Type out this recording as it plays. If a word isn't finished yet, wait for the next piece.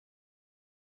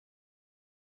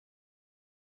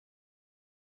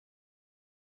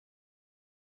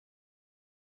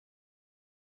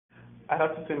I'd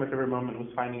have to say my favorite moment was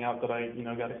finding out that I,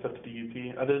 got accepted to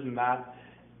UT. Other than that,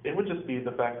 it would just be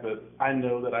the fact that I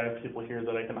know that I have people here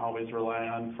that I can always rely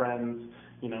on, friends,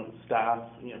 staff,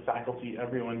 faculty,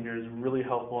 everyone here is really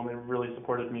helpful, and they really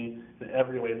supported me in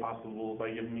every way possible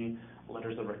by giving me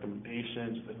letters of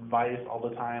recommendation, just advice all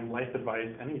the time, life advice,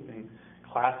 anything,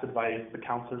 class advice. The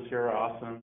counselors here are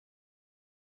awesome.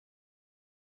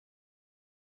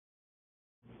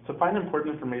 To find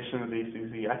important information at the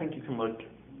ACC, I think you can look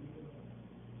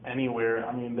anywhere.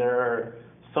 I mean, there are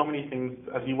so many things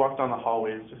as you walk down the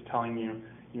hallways just telling you,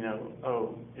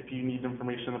 oh, if you need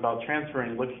information about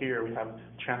transferring, look here. We have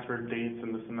transfer dates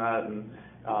and this and that, and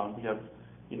we have,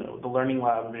 the Learning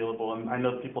Lab available. And I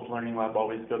know people at the Learning Lab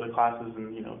always go to classes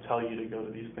and, tell you to go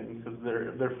to these things because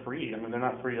they're free. I mean, they're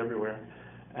not free everywhere.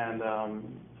 And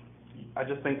I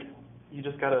just think you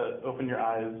just gotta open your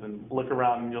eyes and look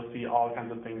around, and you'll see all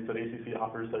kinds of things that ACC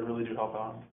offers that really do help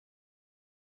out.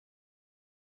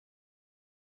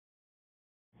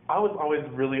 I was always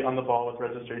really on the ball with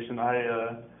registration.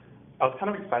 I was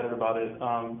kind of excited about it.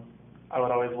 I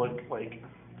would always look like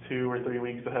 2 or 3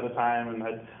 weeks ahead of time, and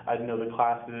I'd know the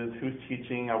classes, who's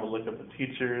teaching. I would look at the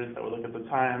teachers. I would look at the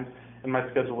times, and my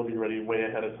schedule would be ready way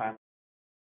ahead of time.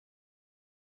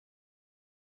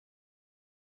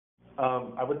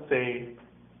 I would say,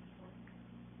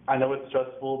 I know it's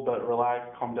stressful, but relax,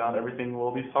 calm down. Everything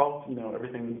will be solved.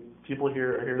 People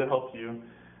here are here to help you,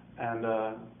 and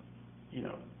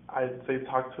I'd say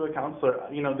talk to a counselor.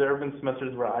 There have been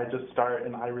semesters where I just start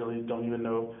and I really don't even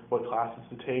know what classes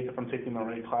to take, if I'm taking the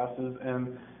right classes,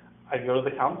 and I go to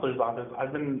the counselor's office.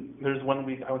 There's 1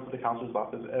 week I went to the counselor's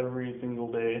office every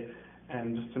single day,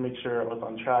 and just to make sure I was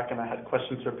on track, and I had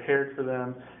questions prepared for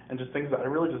them, and just things that I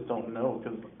really just don't know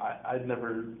because I'd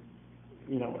never,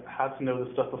 had to know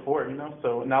this stuff before,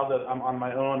 So now that I'm on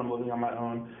my own, I'm living on my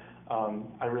own,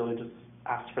 I really just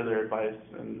asked for their advice,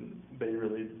 and they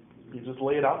really, just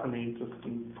lay it out for me, just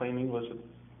in plain English.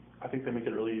 I think they make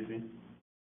it really easy.